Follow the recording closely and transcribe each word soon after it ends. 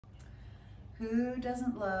Who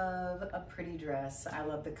doesn't love a pretty dress? I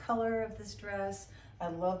love the color of this dress. I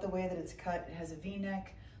love the way that it's cut. It has a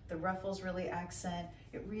V-neck. The ruffles really accent.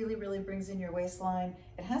 It really, really brings in your waistline.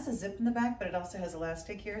 It has a zip in the back, but it also has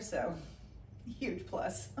elastic here, so huge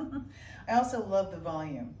plus. I also love the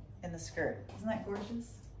volume in the skirt. Isn't that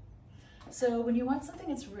gorgeous? So when you want something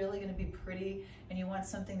that's really going to be pretty and you want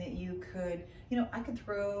something that you could, I could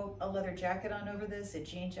throw a leather jacket on over this, a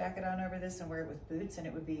jean jacket on over this and wear it with boots and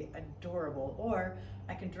it would be adorable. Or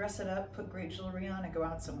I can dress it up, put great jewelry on and go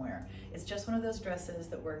out somewhere. It's just one of those dresses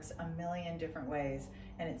that works a million different ways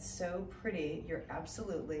and it's so pretty, you're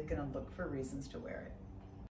absolutely going to look for reasons to wear it.